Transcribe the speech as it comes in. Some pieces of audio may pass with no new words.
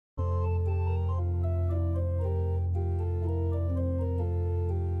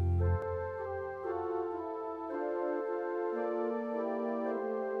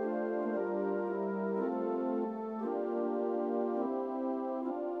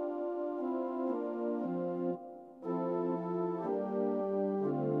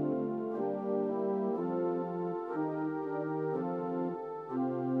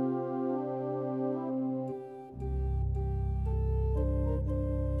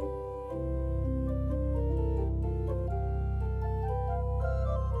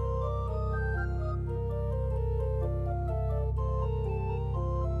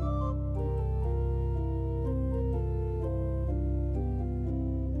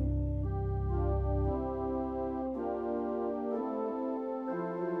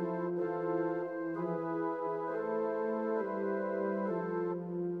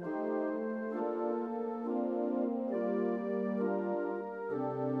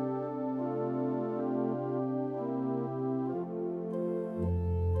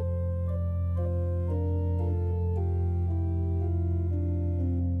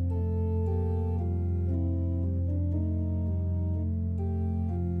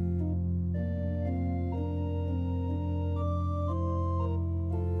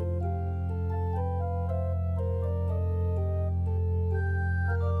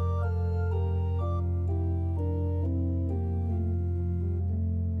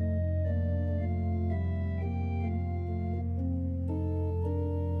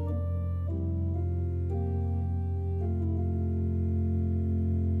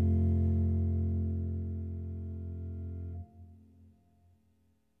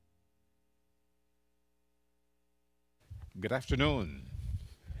Good afternoon.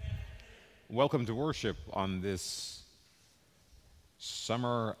 Welcome to worship on this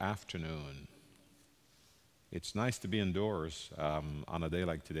summer afternoon. It's nice to be indoors on a day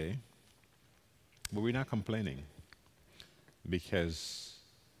like today, but we're not complaining because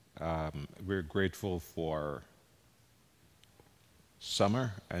we're grateful for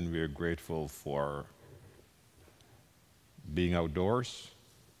summer and we're grateful for being outdoors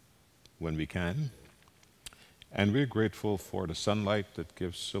when we can. And we're grateful for the sunlight that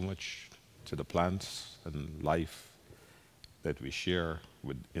gives so much to the plants and life that we share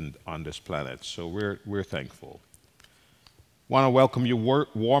on this planet. So we're thankful. Want to welcome you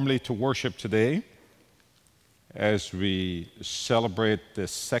warmly to worship today as we celebrate the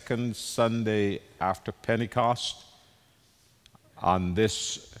second Sunday after Pentecost. On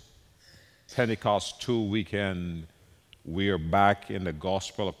this Pentecost 2 weekend, we are back in the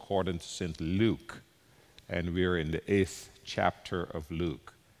Gospel according to St. Luke. And we're in the 8th chapter of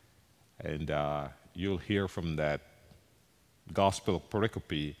Luke. And you'll hear from that gospel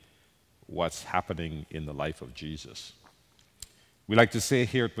pericope what's happening in the life of Jesus. We like to say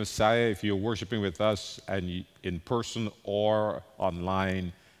here at Messiah, if you're worshiping with us and in person or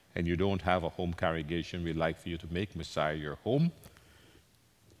online and you don't have a home congregation, we'd like for you to make Messiah your home.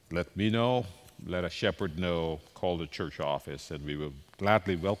 Let me know, let a shepherd know, call the church office, and we will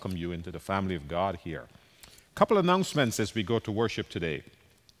gladly welcome you into the family of God here. Couple announcements as we go to worship today.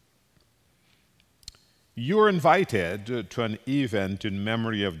 You're invited to an event in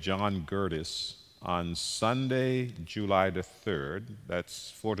memory of John Curtis on Sunday, July the 3rd,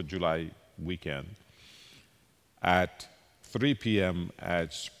 that's 4th of July weekend, at 3 p.m.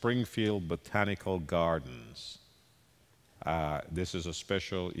 at Springfield Botanical Gardens. This is a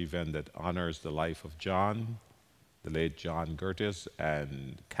special event that honors the life of John, the late John Curtis,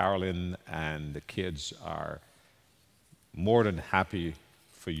 and Carolyn and the kids are more than happy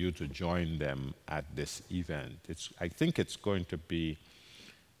for you to join them at this event. I think it's going to be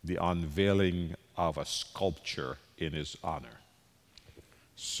the unveiling of a sculpture in his honor.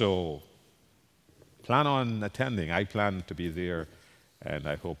 So plan on attending. I plan to be there, and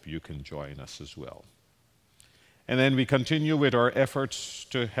I hope you can join us as well. And then we continue with our efforts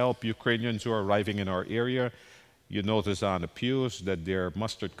to help Ukrainians who are arriving in our area. You notice on the pews that there are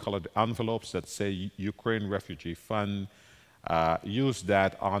mustard-colored envelopes that say Ukraine Refugee Fund. Use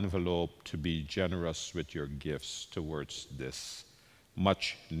that envelope to be generous with your gifts towards this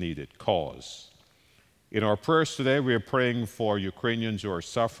much-needed cause. In our prayers today, we are praying for Ukrainians who are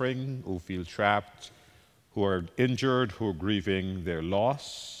suffering, who feel trapped, who are injured, who are grieving their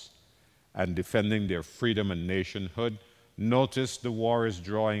loss, and defending their freedom and nationhood. Notice the war is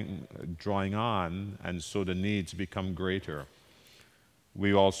drawing on, and so the needs become greater.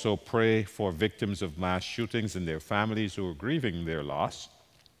 We also pray for victims of mass shootings and their families who are grieving their loss.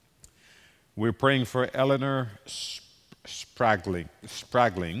 We're praying for Eleanor Spraggling,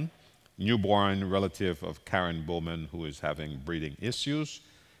 newborn relative of Karen Bowman, who is having breathing issues.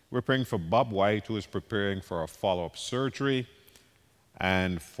 We're praying for Bob White, who is preparing for a follow-up surgery,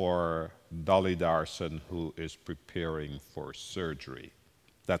 and for Dolly Darson, who is preparing for surgery.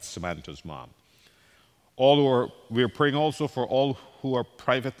 That's Samantha's mom. We're praying also for all who are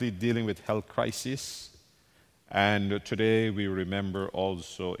privately dealing with health crises. And today we remember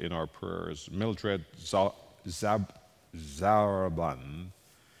also in our prayers Mildred Zaraban,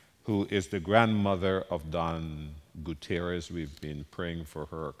 who is the grandmother of Don Gutierrez. We've been praying for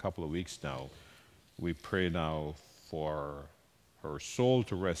her a couple of weeks now. We pray now for her soul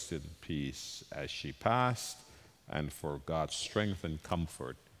to rest in peace as she passed, and for God's strength and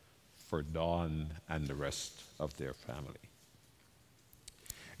comfort for Dawn and the rest of their family.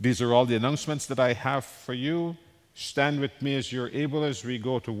 These are all the announcements that I have for you. Stand with me as you're able as we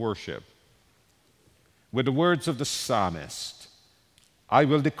go to worship. With the words of the psalmist, I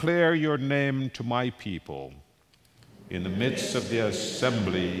will declare your name to my people. In the midst of the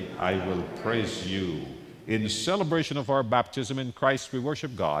assembly, I will praise you. In celebration of our baptism in Christ, we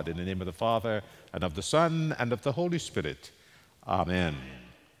worship God in the name of the Father, and of the Son, and of the Holy Spirit. Amen.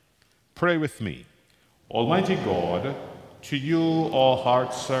 Pray with me. Almighty God, to you all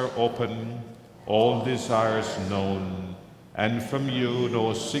hearts are open, all desires known, and from you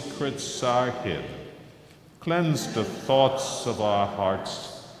no secrets are hid. Cleanse the thoughts of our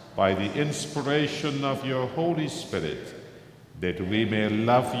hearts by the inspiration of your Holy Spirit, that we may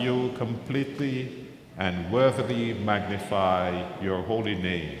love you completely and worthily magnify your holy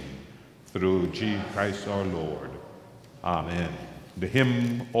name, through Jesus Christ our Lord. Amen. The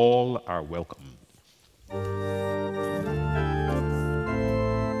hymn, All Are Welcome.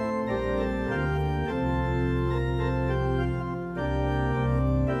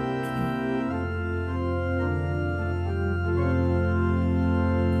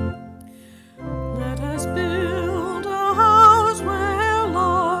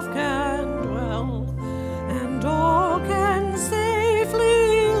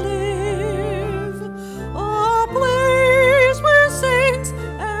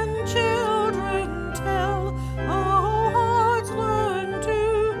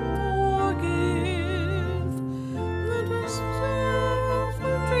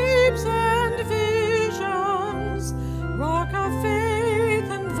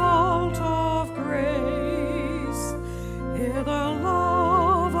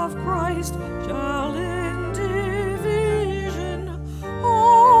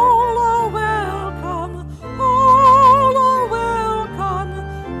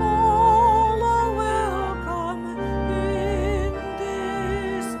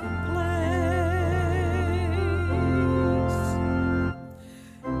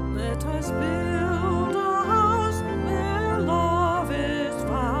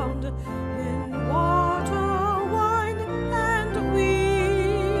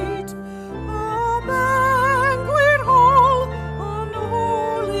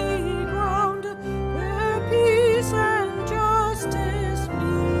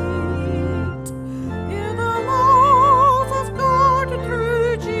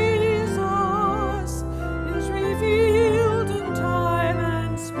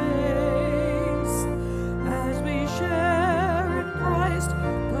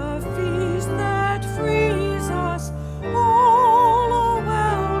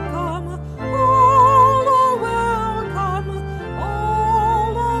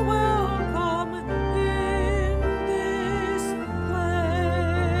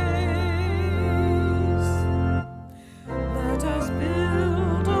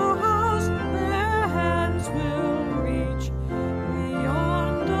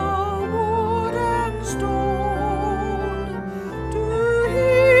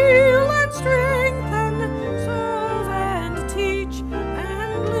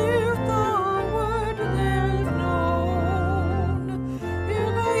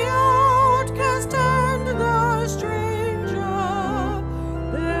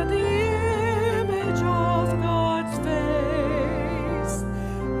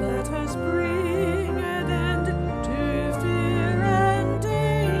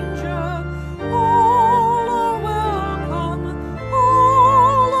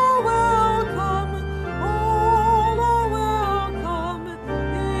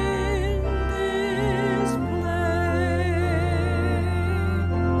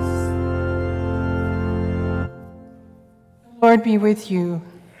 Lord be with you.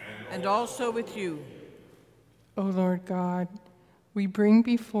 And also with you. O Lord God, we bring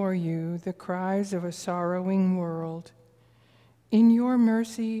before you the cries of a sorrowing world. In your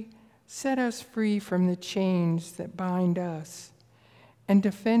mercy, set us free from the chains that bind us, and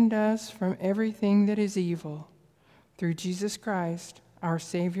defend us from everything that is evil. Through Jesus Christ, our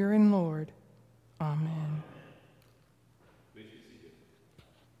Savior and Lord. Amen.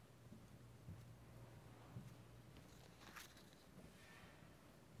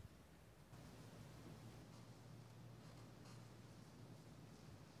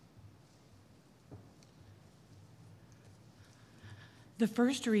 The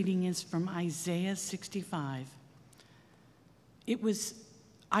first reading is from Isaiah 65.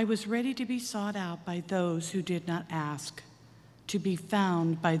 I was ready to be sought out by those who did not ask, to be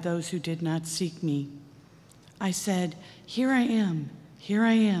found by those who did not seek me. I said, here I am,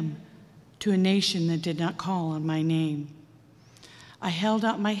 to a nation that did not call on my name. I held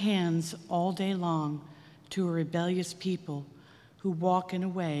out my hands all day long to a rebellious people who walk in a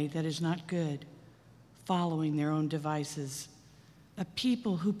way that is not good, following their own devices. A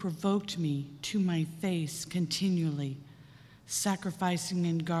people who provoked me to my face continually, sacrificing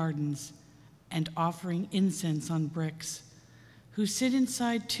in gardens and offering incense on bricks, who sit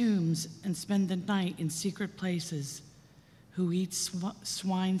inside tombs and spend the night in secret places, who eat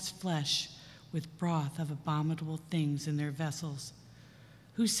swine's flesh with broth of abominable things in their vessels,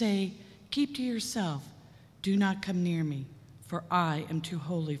 who say, keep to yourself, do not come near me, for I am too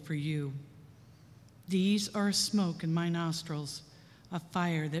holy for you. These are a smoke in my nostrils, a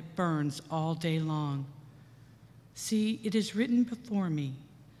fire that burns all day long. See, it is written before me,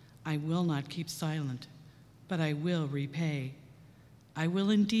 I will not keep silent, but I will repay. I will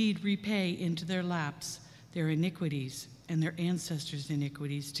indeed repay into their laps their iniquities and their ancestors'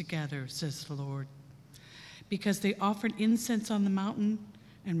 iniquities together, says the Lord. Because they offered incense on the mountain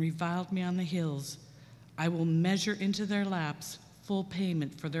and reviled me on the hills, I will measure into their laps full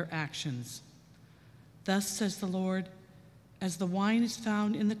payment for their actions. Thus says the Lord, as the wine is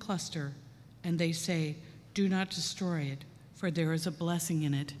found in the cluster, and they say, do not destroy it, for there is a blessing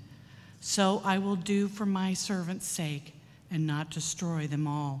in it, so I will do for my servant's sake and not destroy them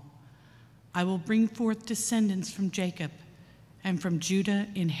all. I will bring forth descendants from Jacob, and from Judah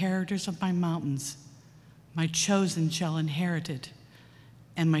inheritors of my mountains. My chosen shall inherit it,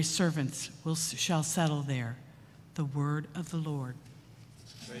 and my servants shall settle there. The word of the Lord.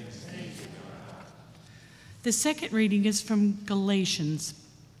 Thanks be to God. The second reading is from Galatians.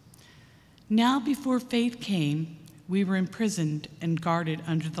 Now before faith came, we were imprisoned and guarded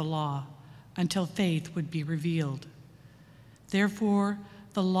under the law until faith would be revealed. Therefore,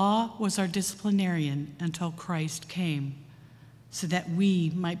 the law was our disciplinarian until Christ came, so that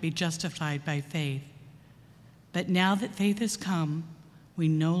we might be justified by faith. But now that faith has come, we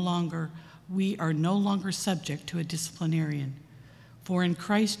are no longer subject to a disciplinarian. For in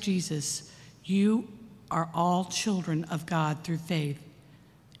Christ Jesus, you are all children of God through faith.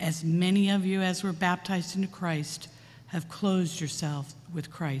 As many of you as were baptized into Christ have clothed yourselves with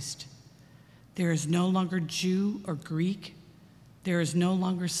Christ. There is no longer Jew or Greek. There is no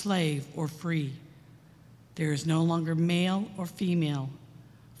longer slave or free. There is no longer male or female,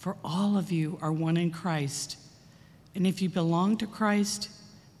 for all of you are one in Christ. And if you belong to Christ,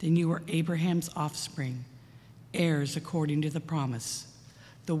 then you are Abraham's offspring, heirs according to the promise.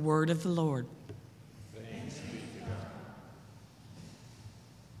 The word of the Lord. Thanks be to God.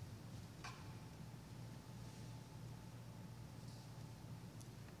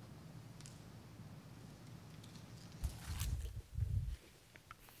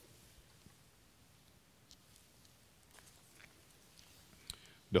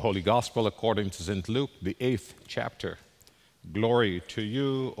 The Holy Gospel according to St. Luke, the 8th chapter. Glory to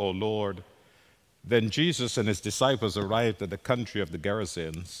you, O Lord. Then Jesus and his disciples arrived at the country of the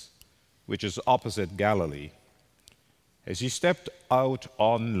Gerasenes, which is opposite Galilee. As he stepped out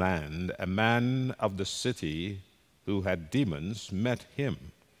on land, a man of the city who had demons met him.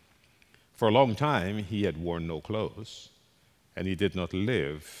 For a long time he had worn no clothes, and he did not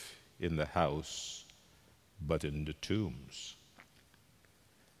live in the house, but in the tombs.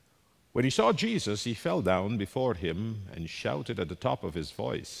 When he saw Jesus, he fell down before him and shouted at the top of his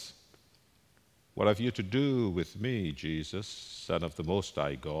voice, "What have you to do with me, Jesus, Son of the Most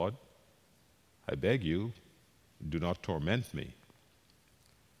High God? I beg you, do not torment me."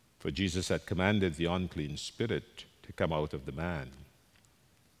 For Jesus had commanded the unclean spirit to come out of the man.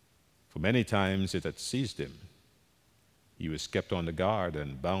 For many times it had seized him. He was kept on the guard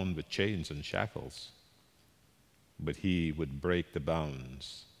and bound with chains and shackles. But he would break the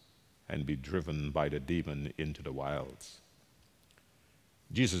bounds and be driven by the demon into the wilds.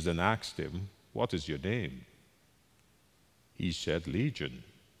 Jesus then asked him, "What is your name?" He said, "Legion,"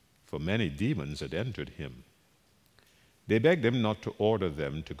 for many demons had entered him. They begged him not to order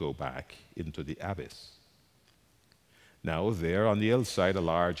them to go back into the abyss. Now there on the hillside a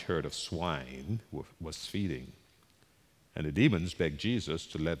large herd of swine was feeding, and the demons begged Jesus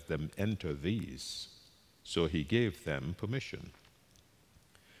to let them enter these. So he gave them permission.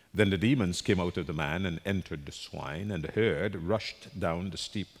 Then the demons came out of the man and entered the swine, and the herd rushed down the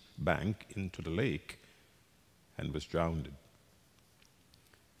steep bank into the lake and was drowned.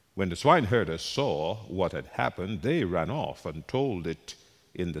 When the swineherders saw what had happened, they ran off and told it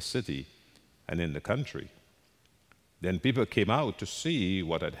in the city and in the country. Then people came out to see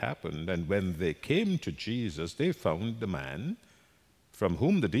what had happened, and when they came to Jesus, they found the man from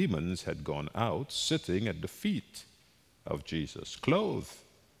whom the demons had gone out sitting at the feet of Jesus, clothed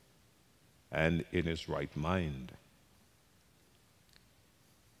and in his right mind.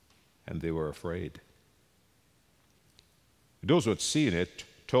 And they were afraid. Those who had seen it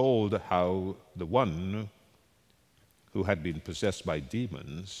told how the one who had been possessed by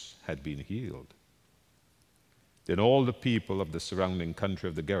demons had been healed. Then all the people of the surrounding country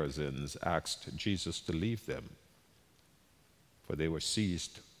of the Gerasenes asked Jesus to leave them, for they were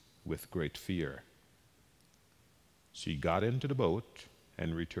seized with great fear. So he got into the boat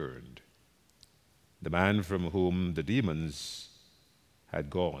and returned. The man from whom the demons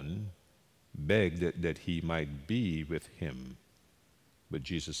had gone begged that he might be with him, but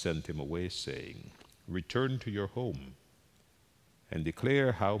Jesus sent him away, saying, "Return to your home and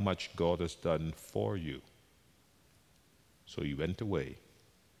declare how much God has done for you." So he went away,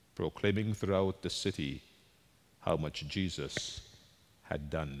 proclaiming throughout the city how much Jesus had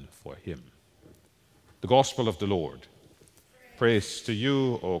done for him. The Gospel of the Lord. Praise to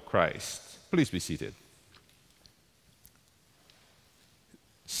you, O Christ. Please be seated.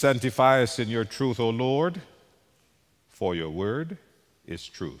 Sanctify us in your truth, O Lord, for your word is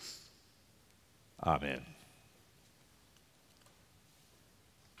truth. Amen.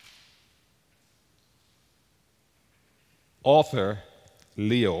 Author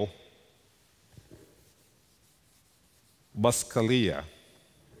Leo Buscaglia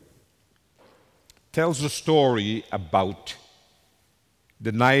tells a story about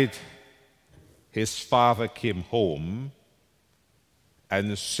the night his father came home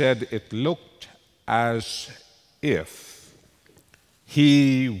and said it looked as if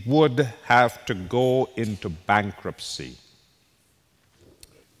he would have to go into bankruptcy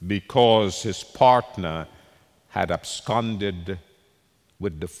because his partner had absconded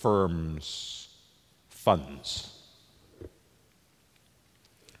with the firm's funds.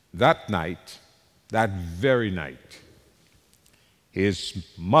 That night, that very night, his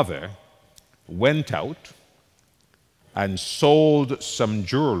mother went out and sold some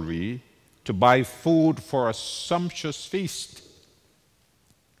jewelry to buy food for a sumptuous feast.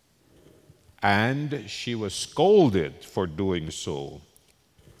 And she was scolded for doing so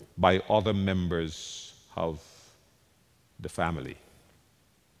by other members of the family.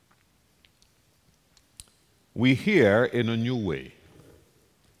 We hear in a new way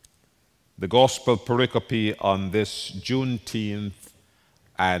the gospel pericope on this Juneteenth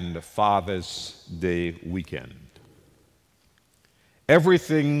and Father's Day weekend.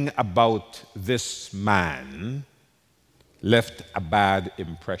 Everything about this man left a bad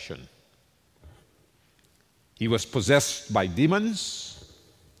impression. He was possessed by demons.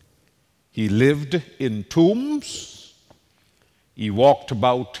 He lived in tombs. He walked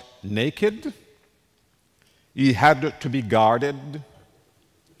about naked. He had to be guarded.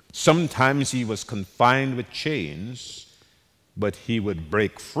 Sometimes he was confined with chains, but he would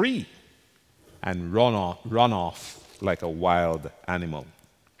break free and run off like a wild animal.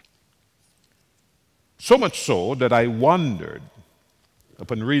 So much so that I wondered,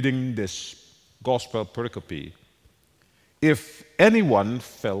 upon reading this gospel pericope, if anyone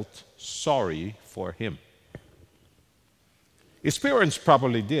felt sorry for him. His parents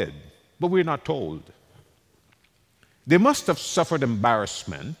probably did, but we're not told. They must have suffered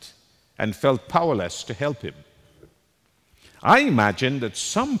embarrassment and felt powerless to help him. I imagine that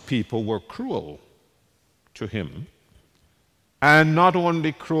some people were cruel to him, and not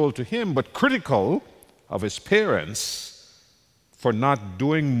only cruel to him, but critical of his parents for not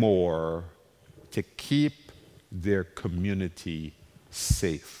doing more to keep their community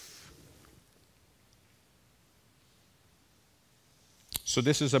safe. So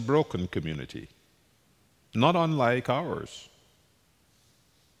this is a broken community, not unlike ours.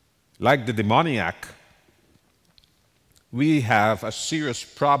 Like the demoniac, we have a serious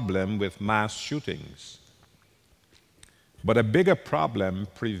problem with mass shootings. but a bigger problem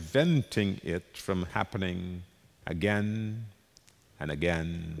preventing it from happening again and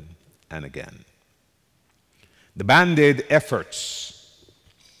again and again. The Band-Aid efforts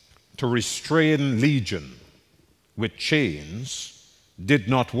to restrain Legion with chains did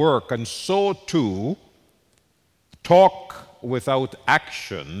not work, and so too, talk without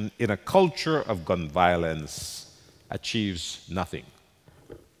action in a culture of gun violence achieves nothing.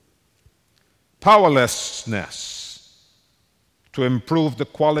 Powerlessness to improve the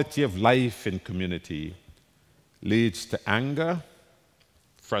quality of life in community leads to anger,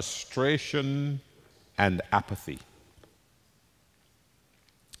 frustration, and apathy.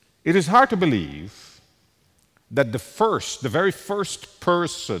 It is hard to believe that the very first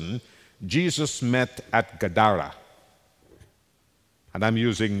person Jesus met at Gadara, and I'm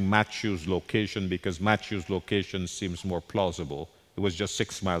using Matthew's location because Matthew's location seems more plausible. It was just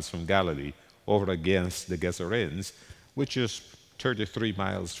 6 miles from Galilee, over against the Gerasenes, which is 33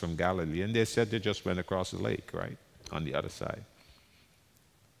 miles from Galilee. And they said they just went across the lake, right, on the other side.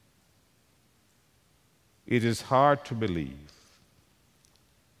 It is hard to believe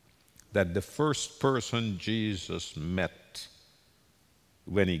that the first person Jesus met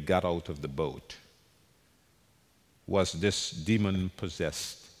when he got out of the boat was this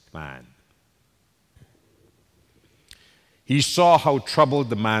demon-possessed man. He saw how troubled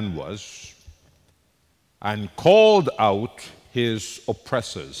the man was and called out his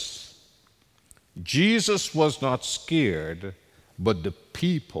oppressors. Jesus was not scared, but the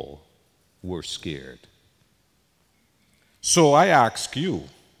people were scared. So I ask you,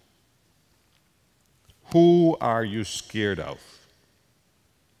 who are you scared of?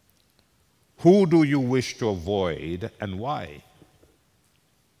 Who do you wish to avoid and why?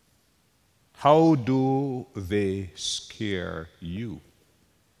 How do they scare you?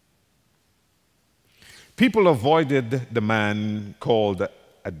 People avoided the man called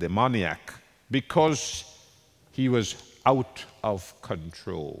a demoniac because he was out of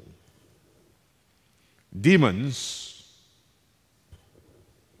control. Demons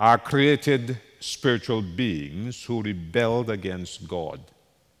are created spiritual beings who rebelled against God,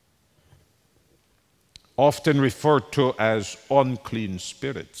 often referred to as unclean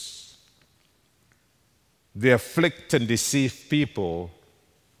spirits. They afflict and deceive people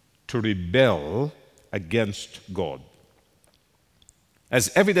to rebel against God.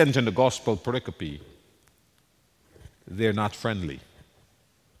 As evident in the gospel pericope, they're not friendly.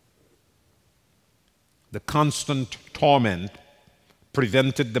 The constant torment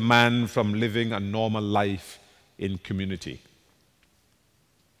prevented the man from living a normal life in community.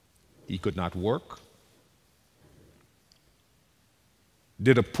 He could not work,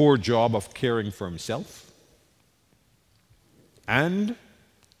 did a poor job of caring for himself, and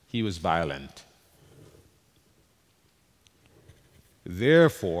he was violent.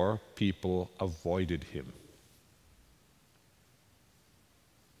 Therefore, people avoided him.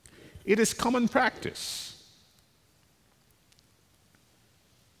 It is common practice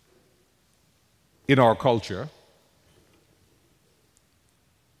in our culture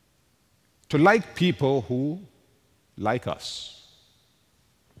to like people who like us.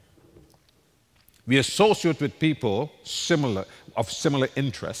 We associate with people of similar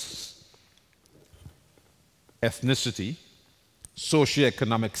interests, ethnicity,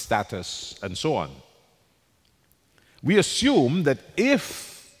 socioeconomic status, and so on. We assume that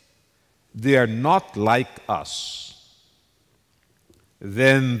if they are not like us,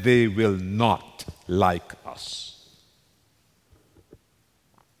 then they will not like us.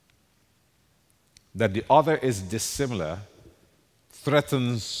 That the other is dissimilar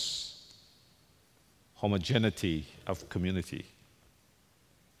threatens homogeneity of community.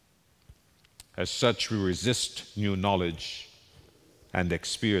 As such, we resist new knowledge and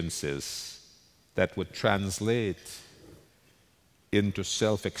experiences that would translate into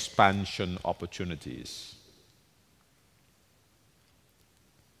self-expansion opportunities.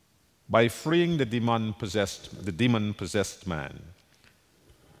 By freeing the demon-possessed man,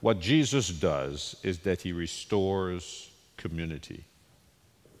 what Jesus does is that he restores community.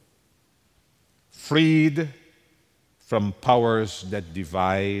 Freed from powers that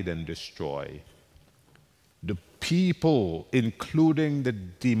divide and destroy, the people, including the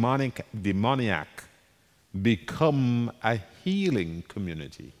demoniac, become a healing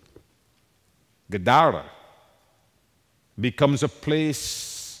community. Gadara becomes a place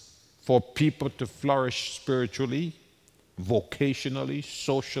for people to flourish spiritually, vocationally,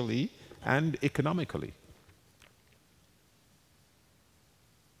 socially, and economically.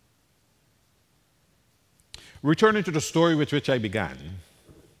 Returning to the story with which I began,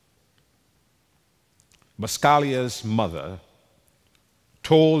 Mascalia's mother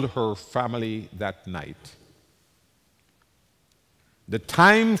told her family that night, "The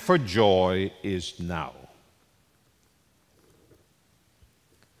time for joy is now,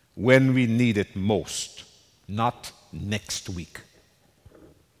 when we need it most, not next week."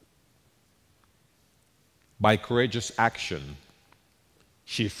 By courageous action,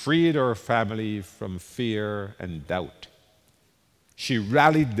 she freed her family from fear and doubt. She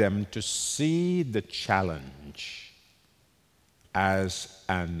rallied them to see the challenge as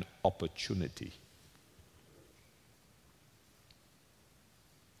an opportunity.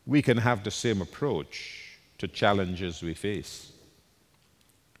 We can have the same approach to challenges we face.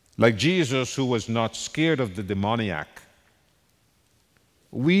 Like Jesus, who was not scared of the demoniac,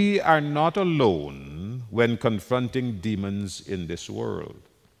 we are not alone when confronting demons in this world.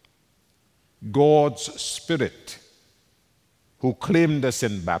 God's Spirit, who claimed us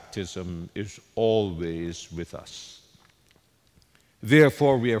in baptism, is always with us.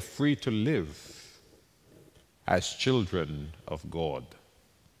 Therefore, we are free to live as children of God.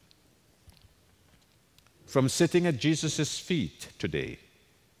 From sitting at Jesus' feet today,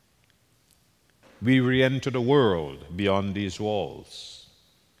 we re-enter the world beyond these walls,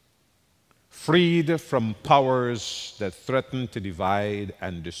 freed from powers that threaten to divide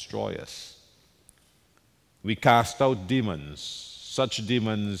and destroy us. We cast out demons, such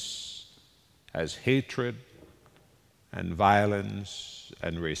demons as hatred and violence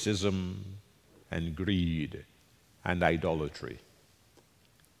and racism and greed and idolatry.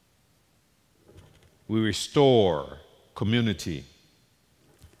 We restore community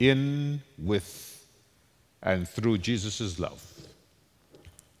in, with, and through Jesus' love,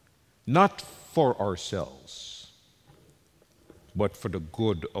 not for ourselves, but for the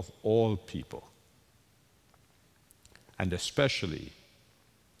good of all people, and especially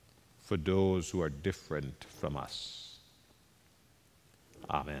for those who are different from us.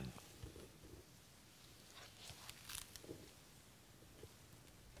 Amen.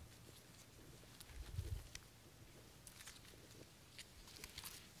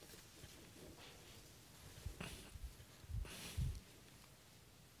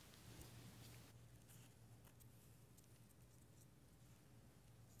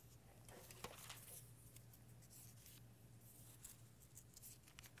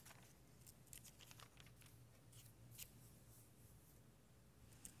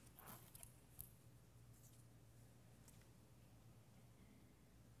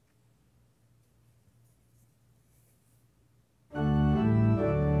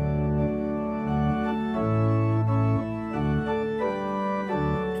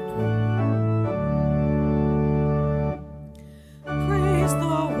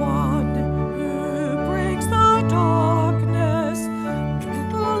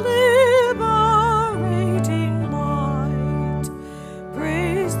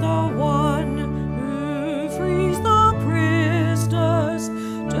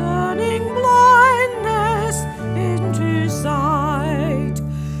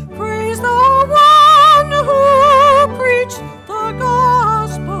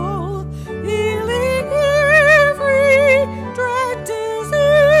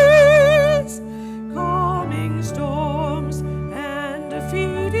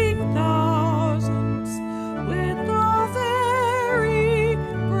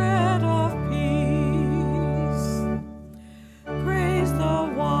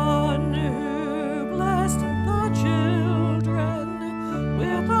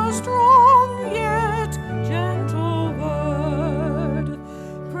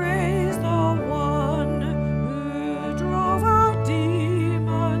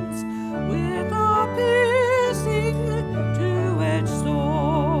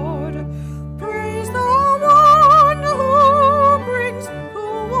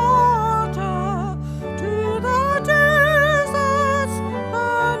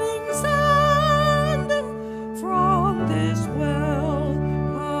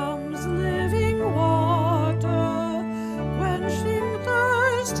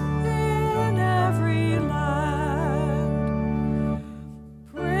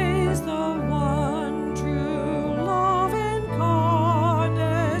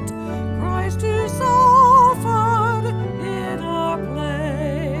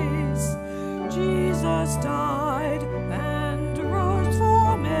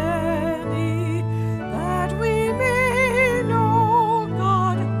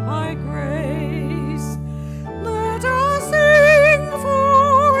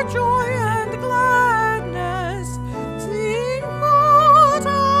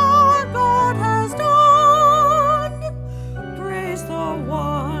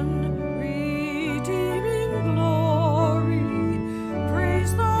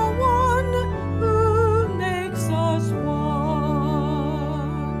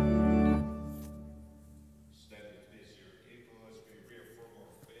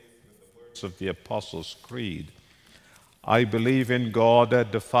 words of the Apostles' Creed. I believe in God,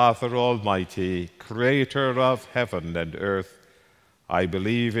 the Father Almighty, creator of heaven and earth. I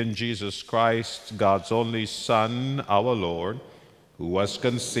believe in Jesus Christ, God's only Son, our Lord, who was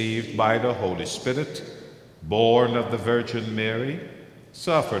conceived by the Holy Spirit, born of the Virgin Mary,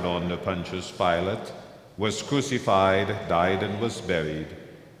 suffered under Pontius Pilate, was crucified, died, and was buried.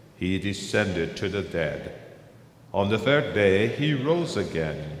 He descended to the dead. On the third day he rose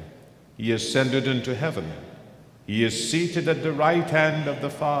again. He ascended into heaven. He is seated at the right hand of the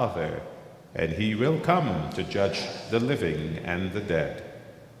Father, and he will come to judge the living and the dead.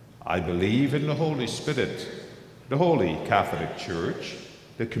 I believe in the Holy Spirit, the Holy Catholic Church,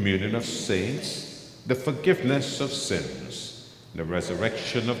 the communion of saints, the forgiveness of sins, the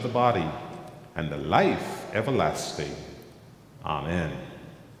resurrection of the body, and the life everlasting. Amen.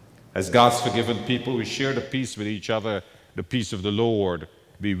 As God's forgiven people, we share the peace with each other. The peace of the Lord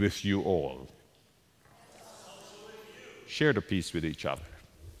be with you all. Share the peace with each other.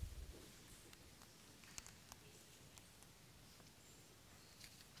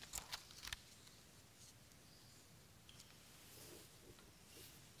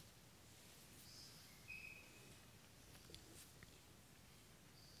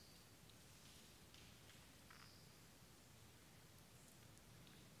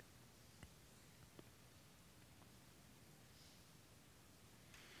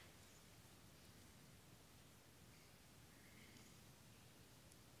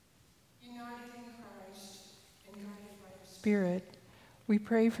 Spirit, we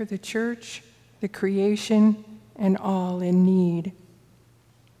pray for the church, the creation, and all in need.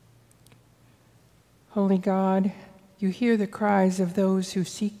 Holy God, you hear the cries of those who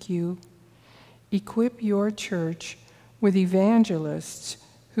seek you. Equip your church with evangelists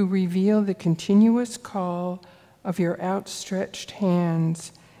who reveal the continuous call of your outstretched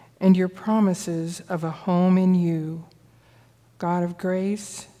hands and your promises of a home in you. God of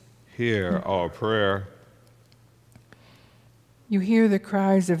grace, hear our prayer. You hear the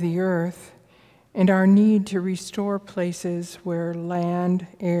cries of the earth and our need to restore places where land,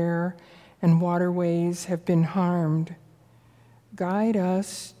 air, and waterways have been harmed. Guide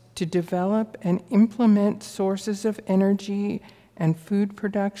us to develop and implement sources of energy and food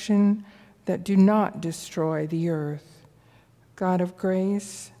production that do not destroy the earth. God of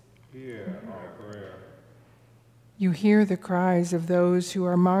grace, hear our prayer. You hear the cries of those who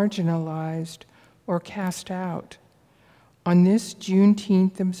are marginalized or cast out. On this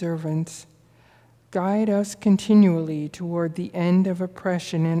Juneteenth observance, guide us continually toward the end of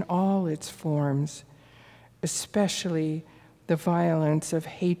oppression in all its forms, especially the violence of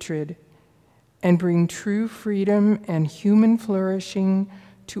hatred, and bring true freedom and human flourishing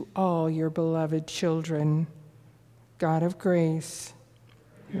to all your beloved children. God of grace,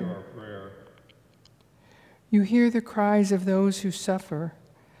 hear our prayer. You hear the cries of those who suffer.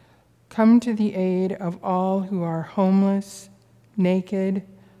 Come to the aid of all who are homeless, naked,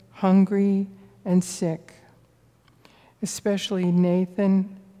 hungry, and sick, especially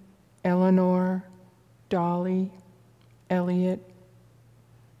Nathan, Eleanor, Dolly, Elliot,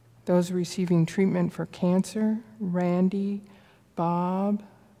 those receiving treatment for cancer, Randy, Bob,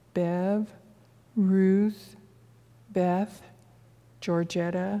 Bev, Ruth, Beth,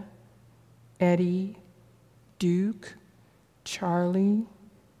 Georgetta, Eddie, Duke, Charlie,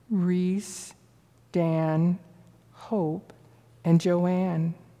 Reese, Dan, Hope, and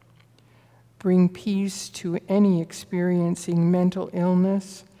Joanne. Bring peace to any experiencing mental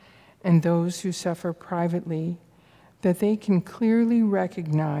illness and those who suffer privately, that they can clearly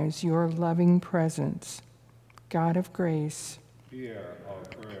recognize your loving presence. God of grace, hear our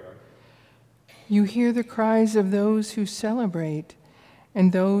prayer. You hear the cries of those who celebrate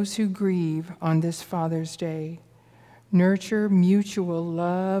and those who grieve on this Father's Day. Nurture mutual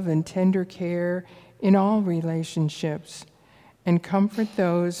love and tender care in all relationships, and comfort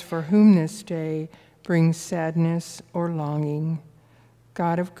those for whom this day brings sadness or longing.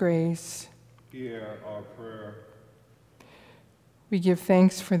 God of grace, hear our prayer. We give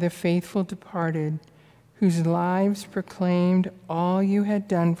thanks for the faithful departed, whose lives proclaimed all you had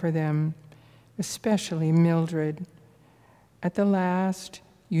done for them, especially Mildred. At the last,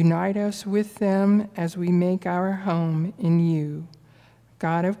 unite us with them as we make our home in you.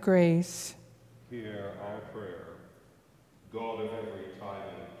 God of grace, hear our prayer. God of every time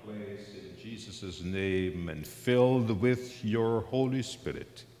and place, in Jesus' name, and filled with your Holy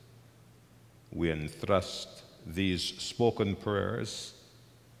Spirit, we entrust these spoken prayers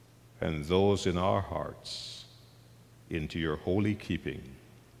and those in our hearts into your holy keeping.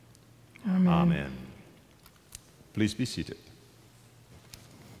 Amen. Amen. Please be seated.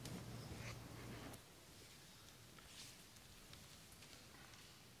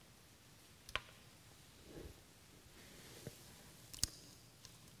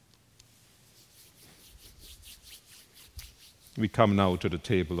 we come now to the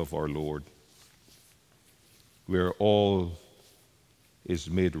table of our Lord, where all is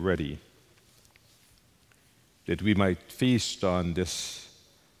made ready, that we might feast on this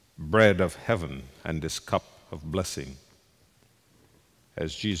bread of heaven and this cup of blessing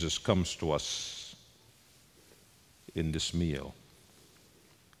as Jesus comes to us in this meal.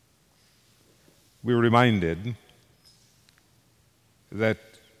 We're reminded that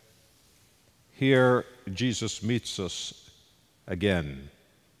here Jesus meets us again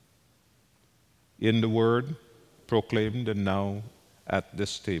in the Word proclaimed and now at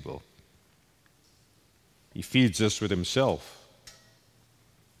this table. He feeds us with himself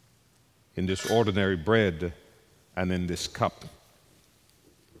in this ordinary bread and in this cup,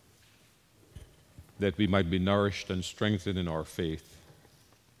 that we might be nourished and strengthened in our faith,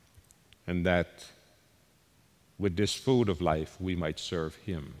 and that with this food of life we might serve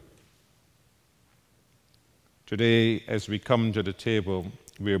him. Today, as we come to the table,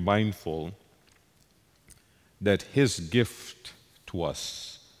 we are mindful that his gift to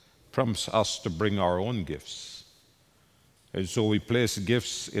us prompts us to bring our own gifts. And so we place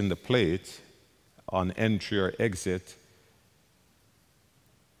gifts in the plate on entry or exit,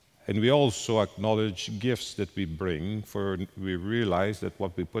 and we also acknowledge gifts that we bring, for we realize that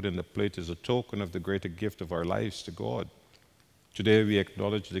what we put in the plate is a token of the greater gift of our lives to God. Today we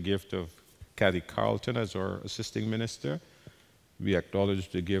acknowledge the gift of Kathy Carlton as our assisting minister. We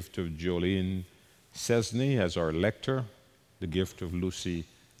acknowledge the gift of Jolene Cesney as our lector, the gift of Lucy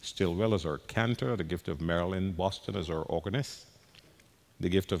Stillwell as our cantor, the gift of Marilyn Boston as our organist, the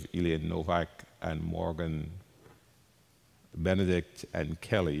gift of Elaine Novak and Morgan Benedict and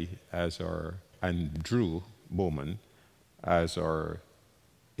Kelly and Drew Bowman as our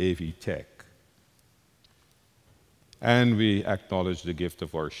AV Tech. And we acknowledge the gift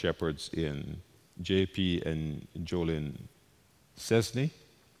of our shepherds in JP and Jolene Cesney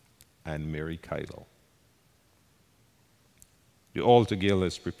and Mary Keidel. The altar guild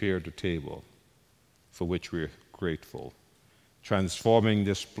has prepared the table, for which we're grateful, transforming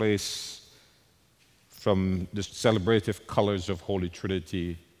this place from the celebrative colors of Holy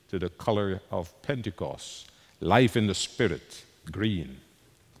Trinity to the color of Pentecost, life in the Spirit, green.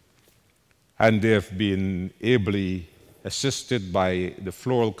 And they have been ably assisted by the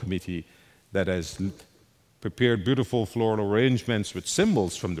floral committee that has prepared beautiful floral arrangements with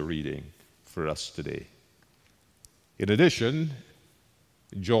symbols from the reading for us today. In addition,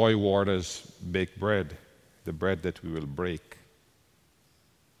 Joy Warder's baked bread, the bread that we will break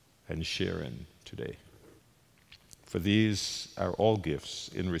and share in today. For these are all gifts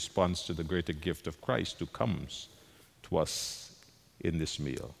in response to the greater gift of Christ who comes to us in this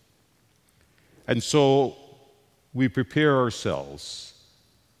meal. And so we prepare ourselves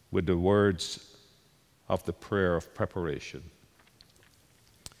with the words of the prayer of preparation.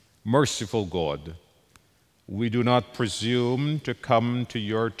 Merciful God, we do not presume to come to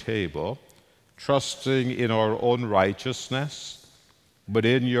your table trusting in our own righteousness, but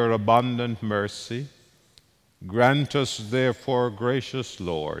in your abundant mercy. Grant us, therefore, gracious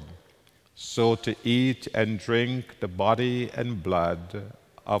Lord, so to eat and drink the body and blood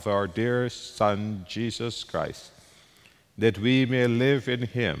of our dear Son, Jesus Christ, that we may live in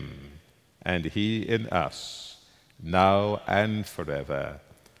him and he in us, now and forever.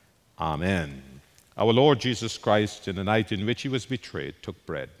 Amen. Our Lord Jesus Christ, in the night in which he was betrayed, took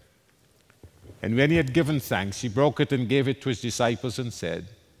bread. And when he had given thanks, he broke it and gave it to his disciples and said,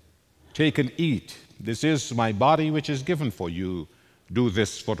 "Take and eat. This is my body which is given for you. Do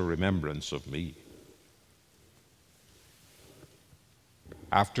this for the remembrance of me."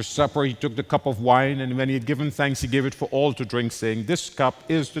 After supper, he took the cup of wine, and when he had given thanks, he gave it for all to drink, saying, "This cup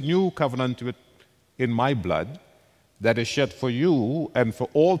is the new covenant in my blood, that is shed for you and for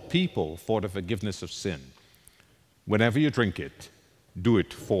all people for the forgiveness of sin. Whenever you drink it, do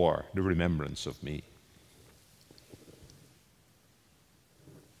it for the remembrance of me."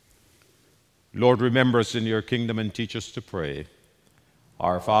 Lord, remember us in your kingdom and teach us to pray.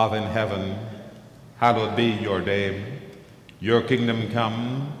 Our Father in heaven, hallowed be your name. Your kingdom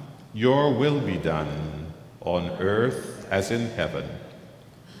come, your will be done, on earth as in heaven.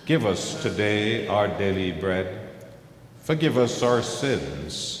 Give us today our daily bread. Forgive us our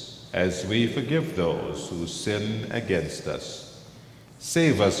sins, as we forgive those who sin against us.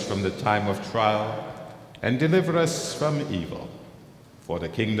 Save us from the time of trial, and deliver us from evil. For the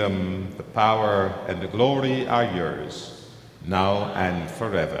kingdom, the power, and the glory are yours, now and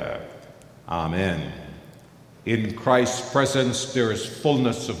forever. Amen. In Christ's presence there is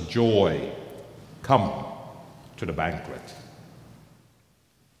fullness of joy. Come to the banquet.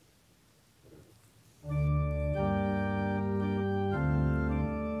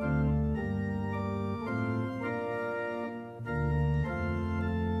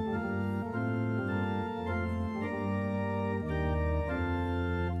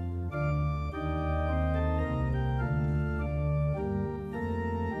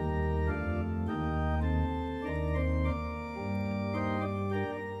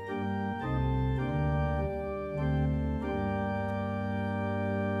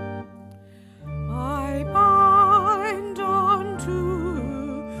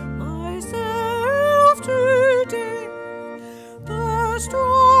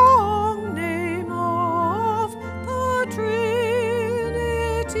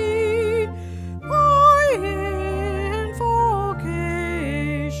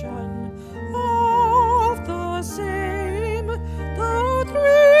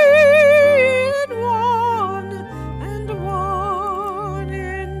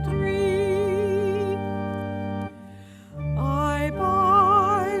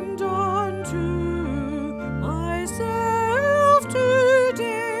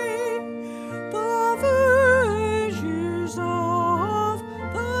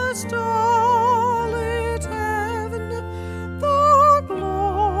 starlit heaven, the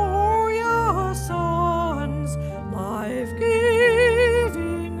glorious sun's life-giving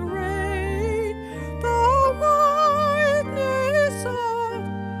ray, the whiteness of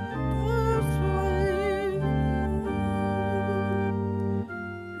the flame.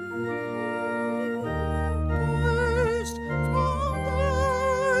 Burst from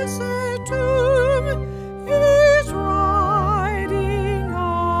the said tomb, is riding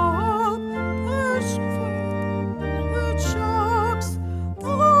up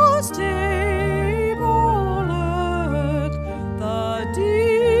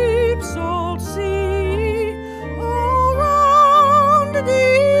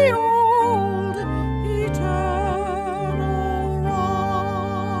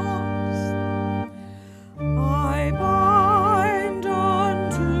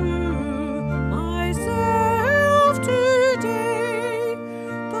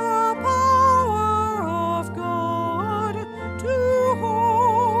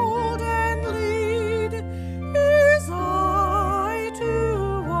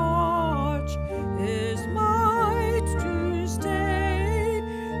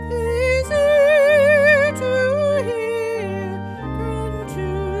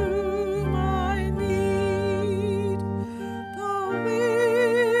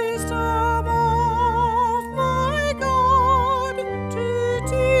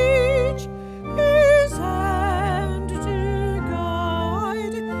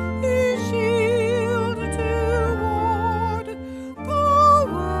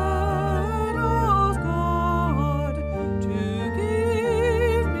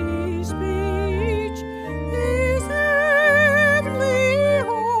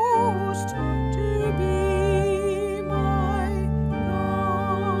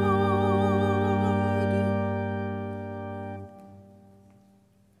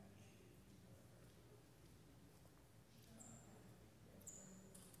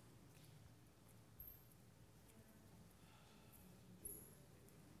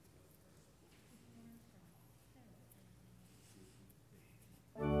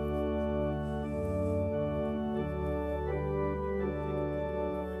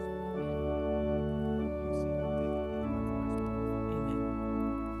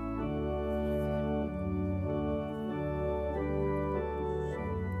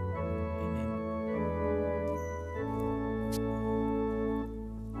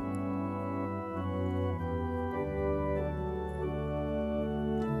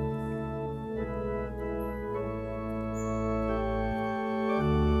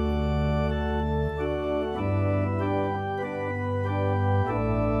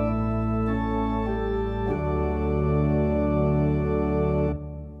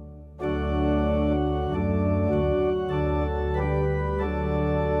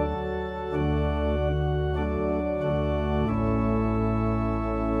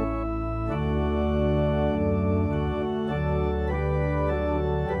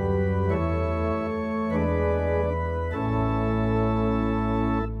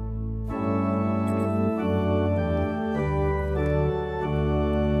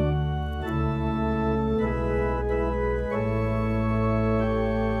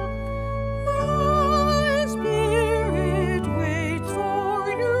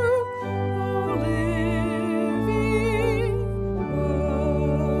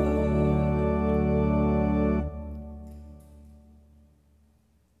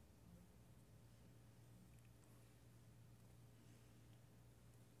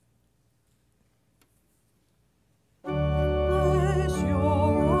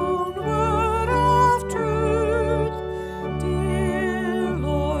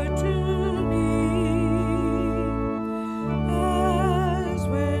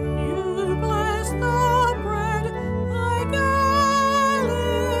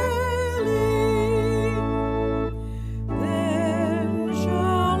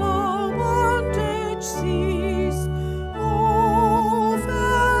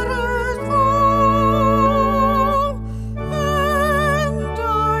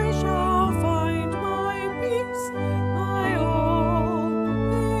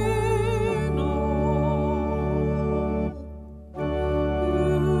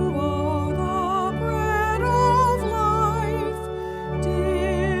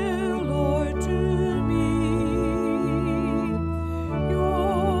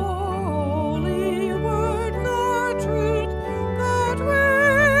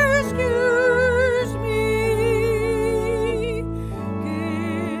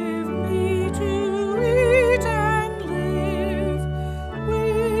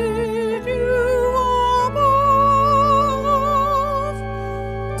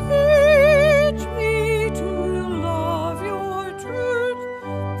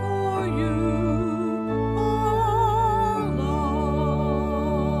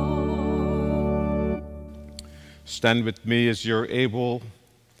Stand with me as you're able.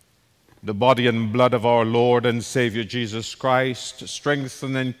 The body and blood of our Lord and Savior Jesus Christ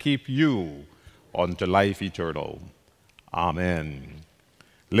strengthen and keep you unto life eternal. Amen.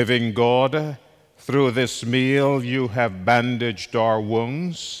 Living God, through this meal you have bandaged our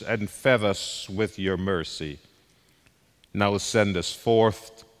wounds and fed us with your mercy. Now send us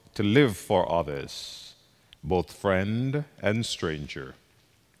forth to live for others, both friend and stranger,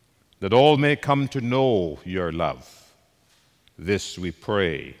 that all may come to know your love. This we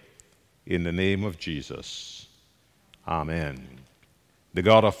pray in the name of Jesus. Amen. The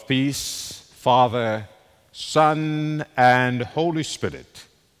God of peace, Father, Son, and Holy Spirit,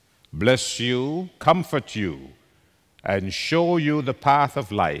 bless you, comfort you, and show you the path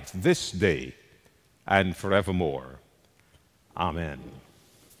of life this day and forevermore. Amen.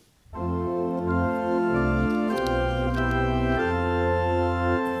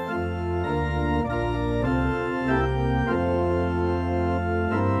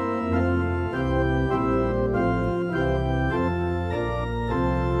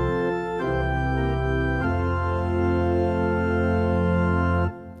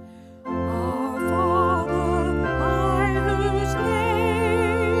 Our Father, by whose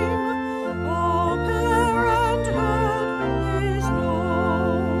name all parenthood is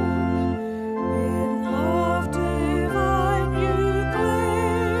known, in love divine you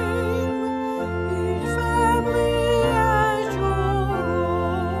claim each family as your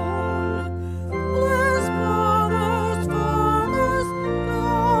own. Bless mothers, fathers,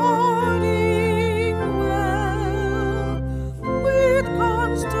 guarding well, with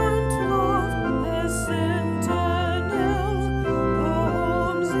constant love as sentinel, the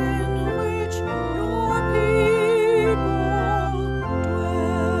homes in which your people dwell.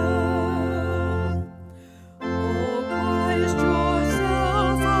 O Christ,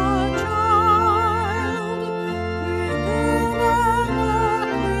 yourself a child within an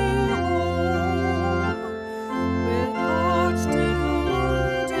earthly home, with heart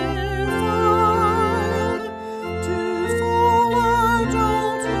still undefiled, to full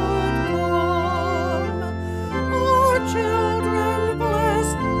adulthood come. Our children bless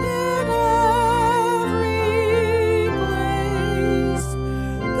in every place,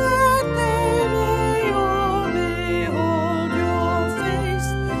 that they may all behold your face,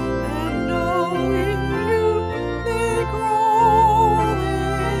 and knowing you may grow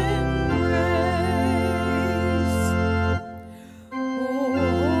in grace. O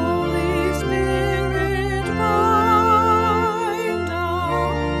Holy Spirit, bind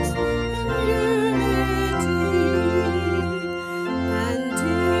us in unity, and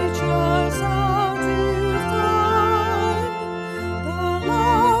teach us how to find the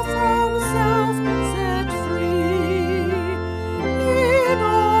love from self set free. In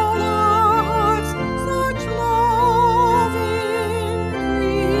all our hearts such love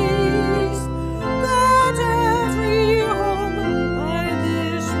increase, that every home by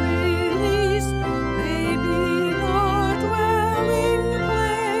this release may be the dwelling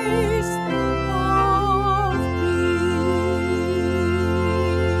place of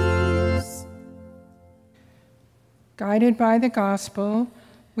peace. Guided by the gospel,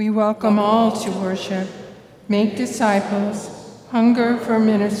 we welcome all to worship, make disciples, hunger for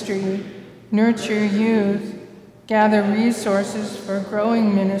ministry, nurture youth, gather resources for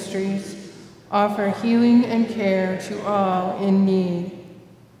growing ministries, offer healing and care to all in need.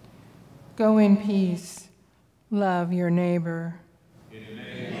 Go in peace. Love your neighbor.